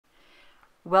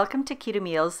Welcome to Keto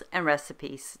Meals and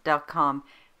Recipes.com.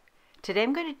 Today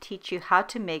I'm going to teach you how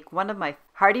to make one of my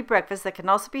hearty breakfasts that can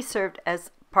also be served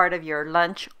as part of your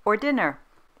lunch or dinner.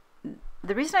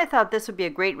 The reason I thought this would be a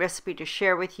great recipe to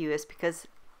share with you is because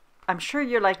I'm sure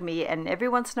you're like me, and every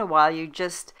once in a while you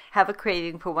just have a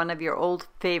craving for one of your old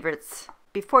favorites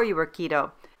before you were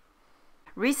keto.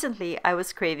 Recently I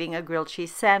was craving a grilled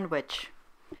cheese sandwich,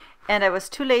 and I was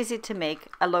too lazy to make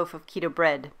a loaf of keto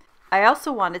bread. I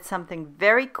also wanted something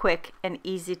very quick and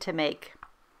easy to make,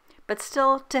 but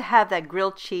still to have that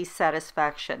grilled cheese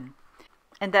satisfaction.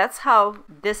 And that's how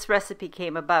this recipe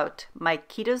came about, my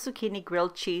Keto Zucchini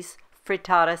grilled cheese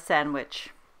frittata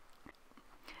sandwich.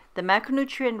 The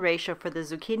macronutrient ratio for the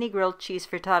zucchini grilled cheese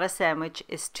frittata sandwich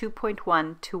is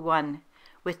 2.1 to 1,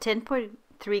 with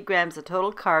 10.3 grams of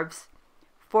total carbs,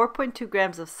 4.2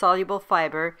 grams of soluble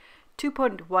fiber,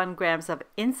 2.1 grams of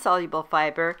insoluble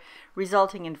fiber,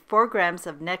 resulting in 4 grams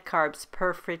of net carbs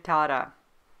per frittata.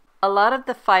 A lot of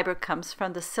the fiber comes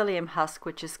from the psyllium husk,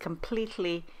 which is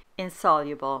completely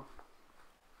insoluble.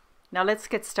 Now let's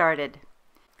get started.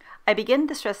 I begin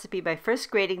this recipe by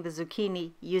first grating the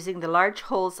zucchini using the large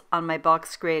holes on my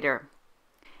box grater.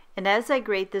 And as I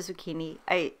grate the zucchini,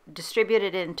 I distribute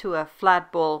it into a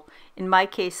flat bowl, in my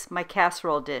case, my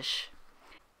casserole dish.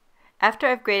 After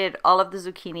I've grated all of the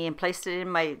zucchini and placed it in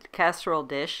my casserole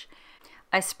dish,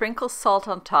 I sprinkle salt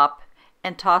on top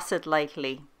and toss it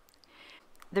lightly.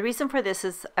 The reason for this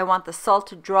is I want the salt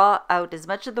to draw out as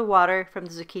much of the water from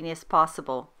the zucchini as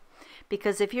possible,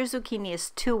 because if your zucchini is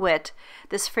too wet,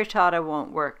 this frittata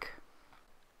won't work.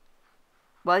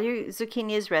 While your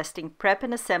zucchini is resting, prep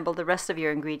and assemble the rest of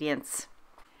your ingredients.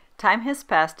 Time has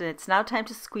passed and it's now time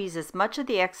to squeeze as much of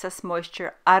the excess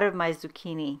moisture out of my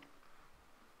zucchini.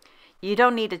 You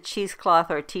don't need a cheesecloth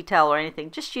or a tea towel or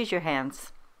anything, just use your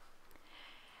hands.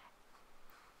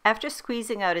 After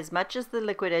squeezing out as much of the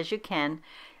liquid as you can,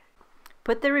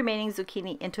 put the remaining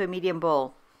zucchini into a medium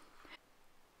bowl.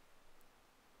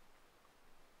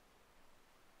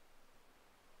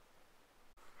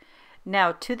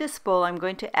 Now to this bowl I'm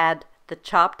going to add the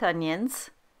chopped onions,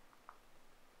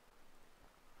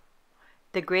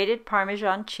 the grated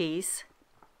Parmesan cheese,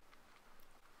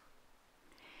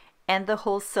 and the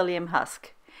whole psyllium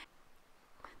husk.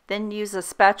 Then use a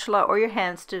spatula or your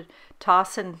hands to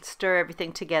toss and stir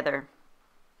everything together.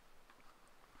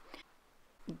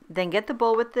 Then get the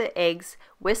bowl with the eggs,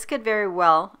 whisk it very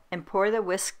well, and pour the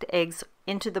whisked eggs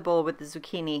into the bowl with the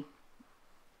zucchini.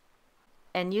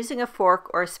 And using a fork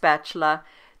or a spatula,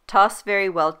 toss very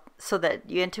well so that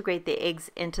you integrate the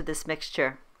eggs into this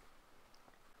mixture.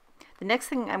 The next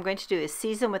thing I'm going to do is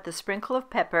season with a sprinkle of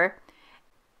pepper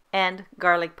and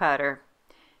garlic powder,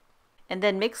 and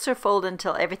then mix or fold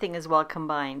until everything is well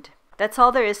combined. That's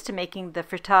all there is to making the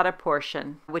frittata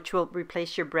portion, which will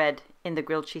replace your bread in the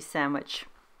grilled cheese sandwich.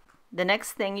 The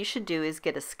next thing you should do is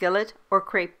get a skillet or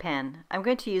crepe pan. I'm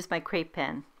going to use my crepe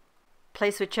pan.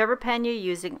 Place whichever pan you're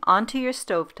using onto your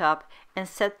stovetop and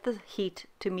set the heat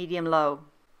to medium-low.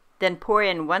 Then pour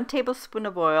in 1 tablespoon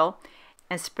of oil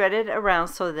and spread it around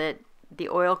so that the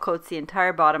oil coats the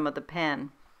entire bottom of the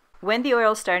pan. When the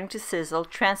oil is starting to sizzle,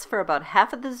 transfer about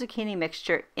half of the zucchini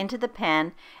mixture into the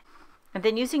pan, and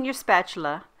then using your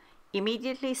spatula,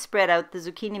 immediately spread out the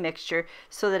zucchini mixture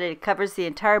so that it covers the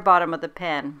entire bottom of the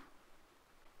pan.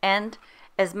 And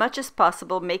as much as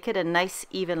possible, make it a nice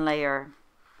even layer.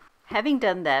 Having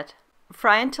done that,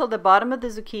 fry until the bottom of the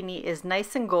zucchini is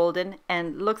nice and golden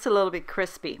and looks a little bit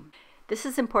crispy. This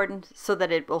is important so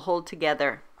that it will hold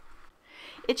together.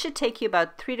 It should take you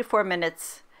about 3 to 4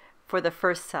 minutes for the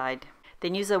first side.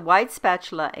 Then use a wide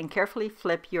spatula and carefully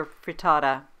flip your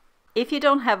frittata. If you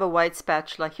don't have a wide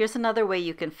spatula, here's another way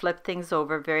you can flip things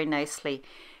over very nicely.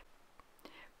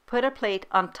 Put a plate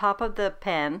on top of the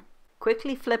pan,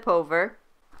 quickly flip over,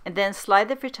 and then slide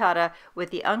the frittata with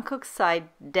the uncooked side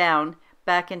down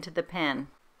back into the pan.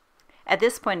 At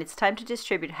this point, it's time to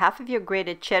distribute half of your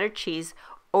grated cheddar cheese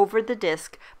over the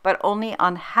disc, but only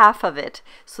on half of it,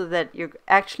 so that you're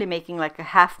actually making like a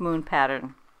half moon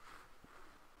pattern.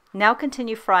 Now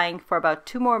continue frying for about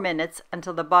 2 more minutes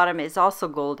until the bottom is also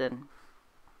golden.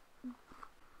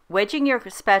 Wedging your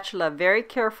spatula very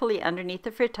carefully underneath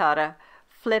the frittata,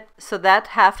 flip so that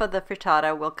half of the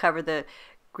frittata will cover the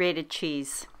grated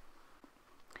cheese.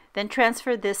 Then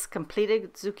transfer this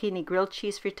completed zucchini grilled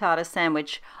cheese frittata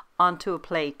sandwich onto a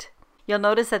plate. You'll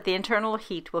notice that the internal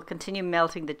heat will continue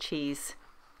melting the cheese.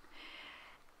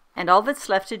 And all that's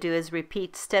left to do is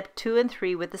repeat step 2 and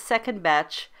 3 with the second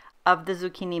batch of the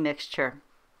zucchini mixture.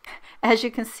 As you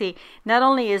can see, not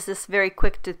only is this very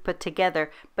quick to put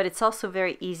together, but it's also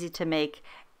very easy to make,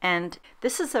 and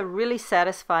this is a really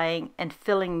satisfying and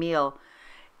filling meal.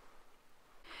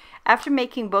 After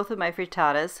making both of my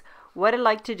frittatas, what I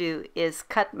like to do is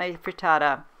cut my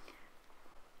frittata.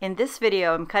 In this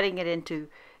video, I'm cutting it into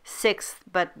 6,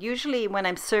 but usually when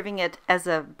I'm serving it as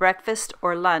a breakfast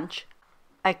or lunch,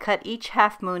 I cut each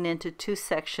half moon into 2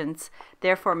 sections,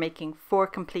 therefore making 4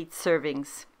 complete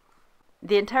servings.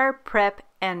 The entire prep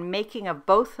and making of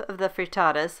both of the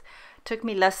frittatas took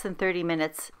me less than 30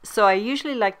 minutes, so I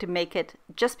usually like to make it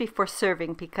just before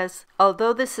serving because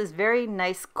although this is very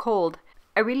nice cold,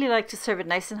 I really like to serve it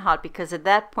nice and hot because at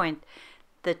that point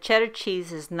the cheddar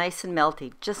cheese is nice and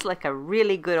melty, just like a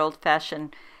really good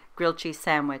old-fashioned grilled cheese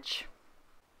sandwich.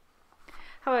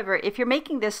 However, if you're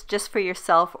making this just for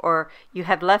yourself or you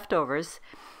have leftovers,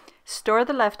 store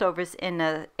the leftovers in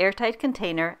an airtight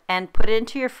container and put it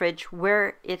into your fridge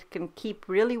where it can keep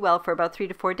really well for about 3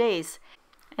 to 4 days.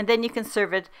 And then you can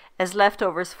serve it as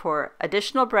leftovers for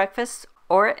additional breakfast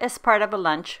or as part of a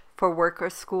lunch for work or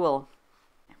school.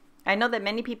 I know that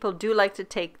many people do like to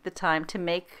take the time to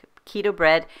make keto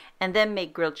bread and then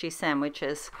make grilled cheese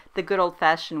sandwiches the good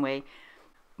old-fashioned way.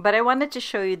 But I wanted to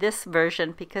show you this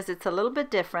version because it's a little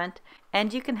bit different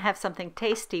and you can have something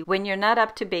tasty when you're not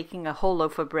up to baking a whole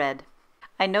loaf of bread.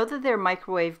 I know that they're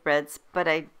microwave breads, but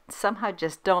I somehow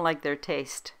just don't like their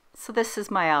taste. So this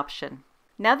is my option.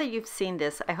 Now that you've seen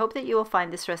this, I hope that you will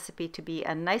find this recipe to be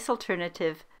a nice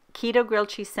alternative keto grilled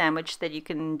cheese sandwich that you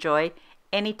can enjoy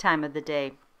any time of the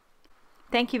day.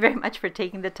 Thank you very much for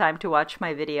taking the time to watch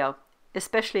my video,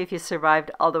 especially if you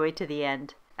survived all the way to the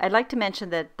end. I'd like to mention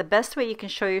that the best way you can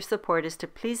show your support is to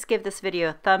please give this video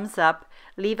a thumbs up,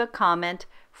 leave a comment,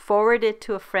 forward it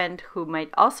to a friend who might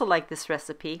also like this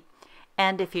recipe,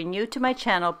 and if you're new to my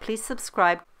channel, please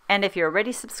subscribe, and if you're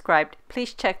already subscribed,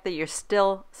 please check that you're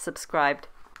still subscribed.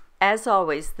 As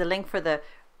always, the link for the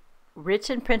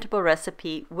written printable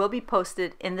recipe will be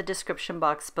posted in the description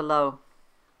box below.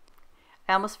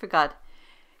 I almost forgot.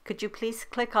 Could you please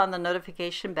click on the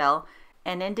notification bell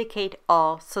and indicate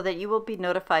all so that you will be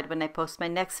notified when I post my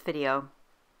next video.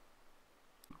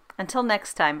 Until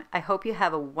next time, I hope you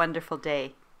have a wonderful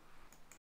day.